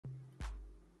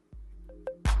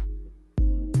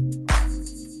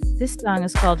This song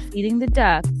is called Feeding the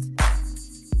Ducks.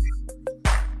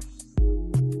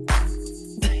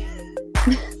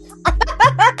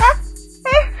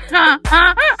 No,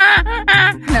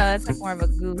 that's like more of a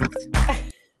goose.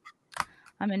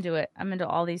 I'm into it. I'm into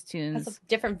all these tunes. That's a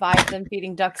different vibe than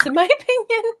feeding ducks, in my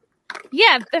opinion.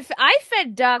 Yeah, I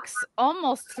fed ducks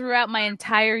almost throughout my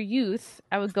entire youth.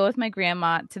 I would go with my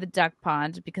grandma to the duck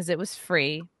pond because it was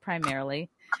free, primarily.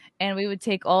 And we would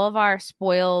take all of our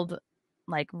spoiled,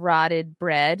 like rotted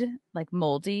bread, like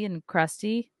moldy and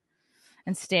crusty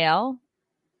and stale,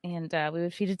 and we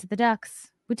would feed it to the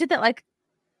ducks. We did that like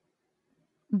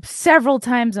several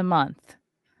times a month.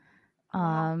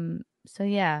 So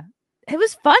yeah, it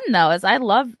was fun though, as I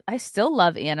still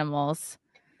love animals.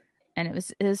 And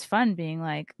it was fun being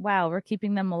like, wow, we're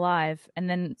keeping them alive. And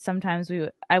then sometimes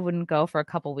I wouldn't go for a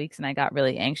couple weeks, and I got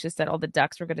really anxious that all the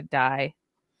ducks were going to die.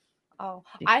 Oh,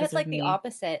 I had like the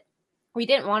opposite. We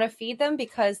didn't want to feed them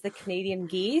because the Canadian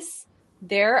geese,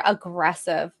 they're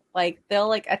aggressive. Like they'll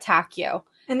like attack you.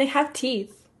 And they have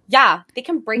teeth. Yeah, they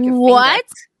can break your What? finger.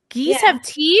 Geese have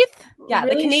teeth? Yeah,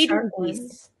 Really the Canadian sharp geese.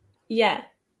 ones. Yeah.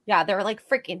 Yeah, they're like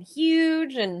freaking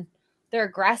huge and they're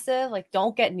aggressive. Like,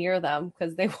 don't get near them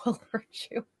because they will hurt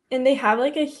you. And they have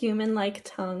like a human-like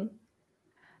tongue.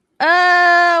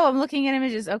 Oh, I'm looking at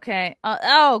images. Okay.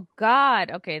 Oh,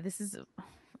 God. Okay, this is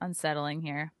unsettling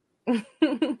here.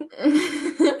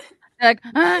 Like,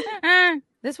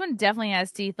 this one definitely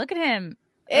has teeth. Look at him.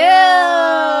 Ew!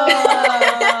 I've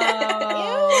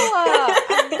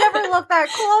never looked that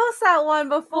close at one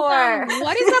before.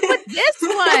 What is up with this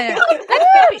one?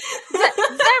 Is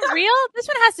that real? This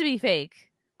one has to be fake.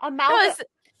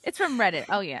 It's from Reddit.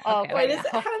 Oh, yeah. Oh, Okay. Why does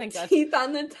it have teeth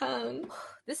on the tongue?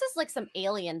 This is like some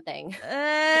alien thing.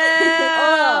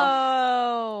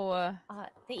 Oh.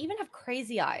 They even have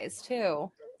crazy eyes, too.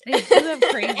 They do have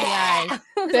crazy eyes.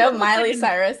 They have Miley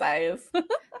Cyrus eyes.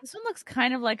 This one looks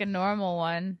kind of like a normal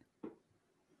one.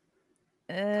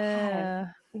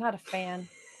 I'm not a fan.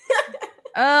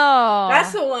 Oh.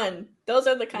 That's the one. Those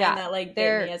are the kind that like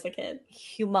they're bit me as a kid.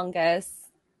 Humongous.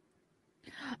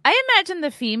 I imagine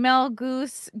the female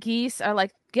geese are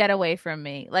like, get away from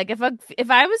me. Like if I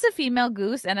was a female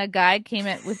goose and a guy came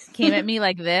at me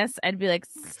like this, I'd be like,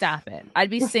 stop it. I'd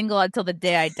be single until the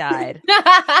day I died.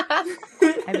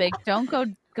 I'd be like, don't go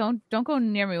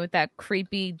near me with that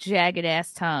creepy jagged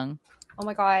ass tongue. Oh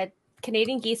my god,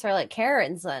 Canadian geese are like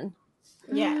Karens then.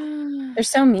 Yeah, they're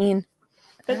so mean.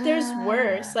 But there's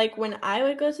worse. Like when I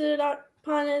would go to the duck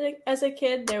pond as a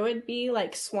kid, there would be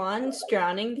like swans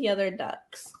drowning the other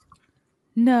ducks.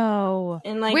 No.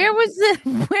 And like, where was this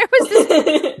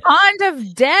pond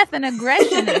of death and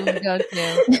aggression that we would go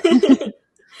to?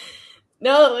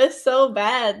 No, it's so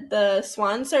bad. The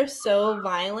swans are so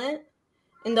violent,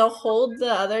 and they'll hold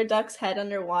the other duck's head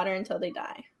underwater until they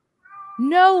die.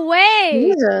 No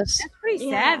way. Jesus. That's pretty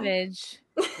savage.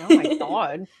 Oh my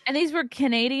god. And these were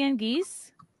Canadian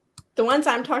geese? The ones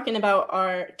I'm talking about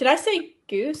are... Did I say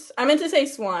goose? I meant to say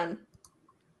swan.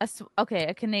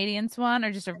 A Canadian swan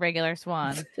or just a regular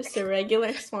swan? Just a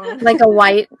regular swan. Like a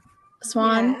white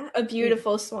swan? Yeah, a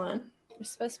beautiful swan. They're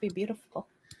supposed to be beautiful.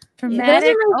 Dramatic.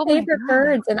 Those are my favorite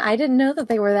birds, and I didn't know that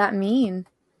they were that mean.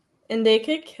 And they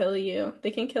could kill you.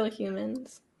 They can kill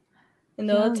humans. And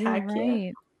they'll attack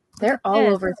you. They're all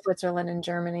over Switzerland and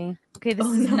Germany. Okay, this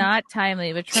is not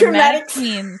timely, but traumatic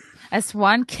scene. A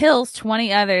swan kills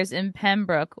 20 others in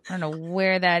Pembroke. I don't know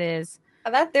where that is.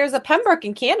 There's a Pembroke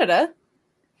in Canada.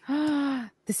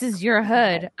 This is your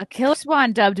hood. A killer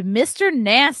swan dubbed Mr.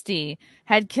 Nasty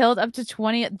had killed up to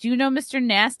 20. Do you know Mr.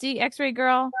 Nasty, X-Ray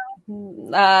Girl?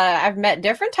 I've met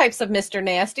different types of Mr.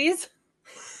 Nasties.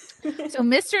 So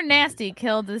Mr. Nasty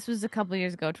killed, this was a couple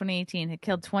years ago, 2018, had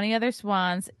killed 20 other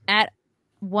swans at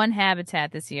one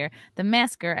habitat this year. The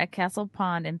massacre at Castle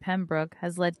Pond in Pembroke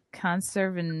has led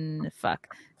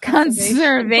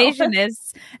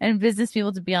conservationists and business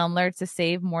people to be on alert to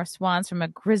save more swans from a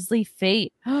grisly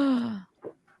fate. The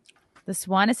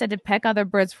swan is said to peck other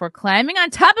birds before climbing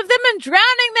on top of them and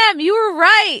drowning them. You were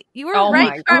right. You were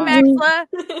right, Carmaxlla.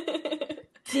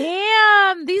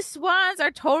 Damn, these swans are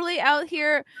totally out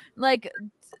here like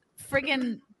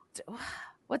friggin'...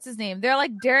 What's his name? They're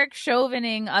like Derek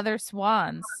Chauvining other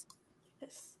swans.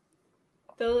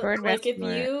 Like if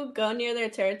you go near their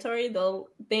territory,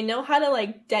 they know how to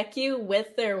like deck you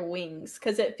with their wings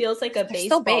because it feels like a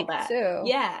baseball bat. Too.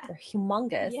 Yeah, they're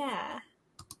humongous. Yeah,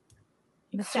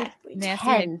 exactly. Nasty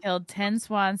had killed 10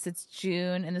 swans since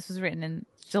June, and this was written in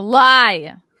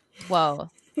July. Whoa,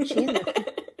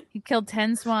 he killed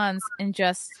 10 swans in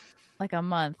just like a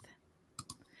month.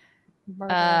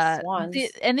 Swans.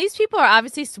 And these people are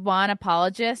obviously swan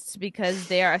apologists because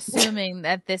they are assuming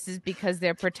that this is because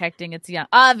they're protecting its young.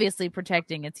 Obviously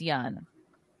protecting its young.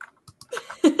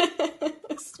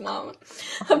 Swan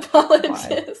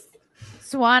apologist.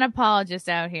 Swan apologist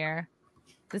out here.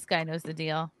 This guy knows the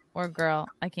deal. Or girl.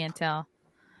 I can't tell.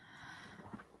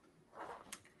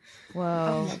 Whoa.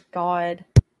 Oh my god.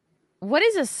 What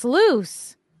is a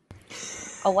sluice?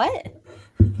 A what?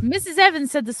 Mrs.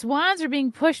 Evans said the swans are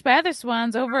being pushed by other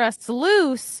swans over a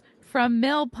sluice from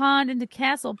Mill Pond into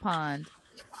Castle Pond.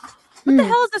 What the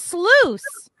hell is a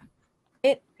sluice?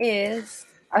 It is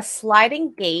a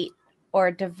sliding gate or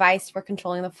a device for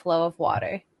controlling the flow of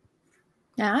water.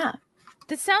 Yeah.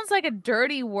 This sounds like a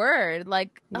dirty word.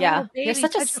 Like, yeah, oh, baby, you're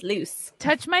such a sluice.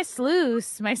 Touch my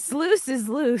sluice. My sluice is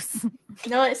loose.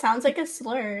 No, it sounds like a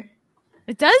slur.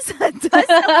 It does. It does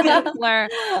sound like a slur.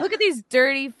 Look at these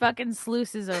dirty fucking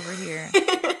sluices over here.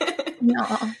 No.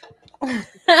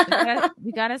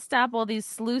 We gotta stop all these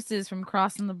sluices from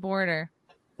crossing the border.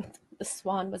 The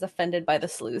swan was offended by the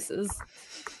sluices.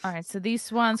 All right, so these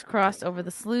swans crossed over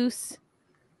the sluice.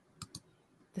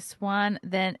 The swan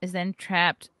is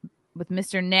trapped with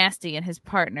Mr. Nasty and his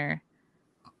partner.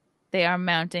 They are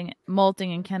molting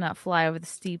and cannot fly over the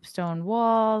steep stone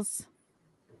walls.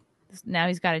 Now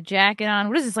he's got a jacket on.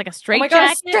 What is this, like a straight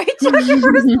jacket? A straight jacket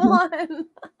for a swan.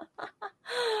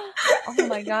 Oh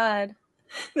my god.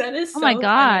 That is so Oh my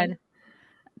god. funny.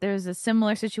 There's a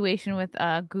similar situation with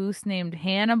a goose named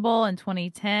Hannibal in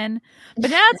 2010.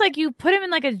 But now it's like you put him in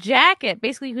like a jacket.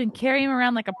 Basically, you can carry him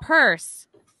around like a purse,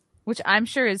 which I'm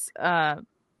sure is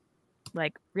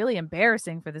like really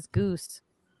embarrassing for this goose.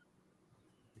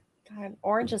 God,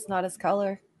 orange is not his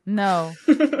color. No.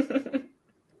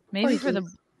 Maybe for the...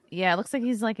 Yeah, it looks like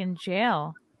he's like in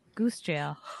jail. Goose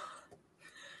jail.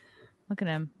 Look at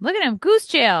him. Look at him. Goose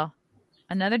jail.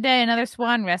 Another day, another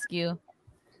swan rescue.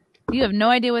 You have no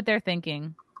idea what they're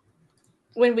thinking.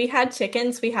 When we had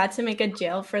chickens, we had to make a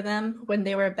jail for them when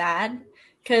they were bad.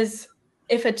 Because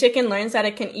if a chicken learns that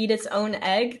it can eat its own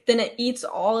egg, then it eats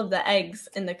all of the eggs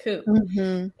in the coop.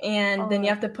 Mm-hmm. And then you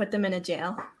have to put them in a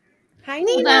jail. Hi,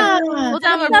 Nina. Hold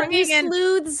on. We're bringing in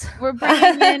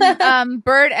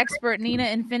bird expert Nina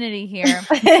Infinity here.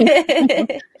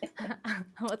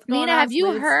 What's going Nina, on, have you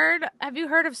sleuths? heard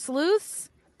of sleuths?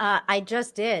 I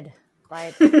just did.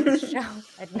 By the show.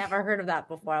 I'd never heard of that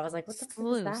before. I was like, what the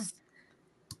fuck is that?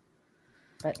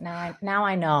 But now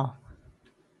I know.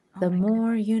 The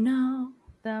more you know.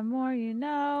 The more you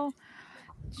know.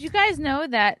 Did you guys know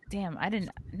that? Damn, I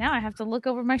didn't. Now I have to look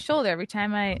over my shoulder every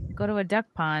time I go to a duck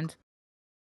pond.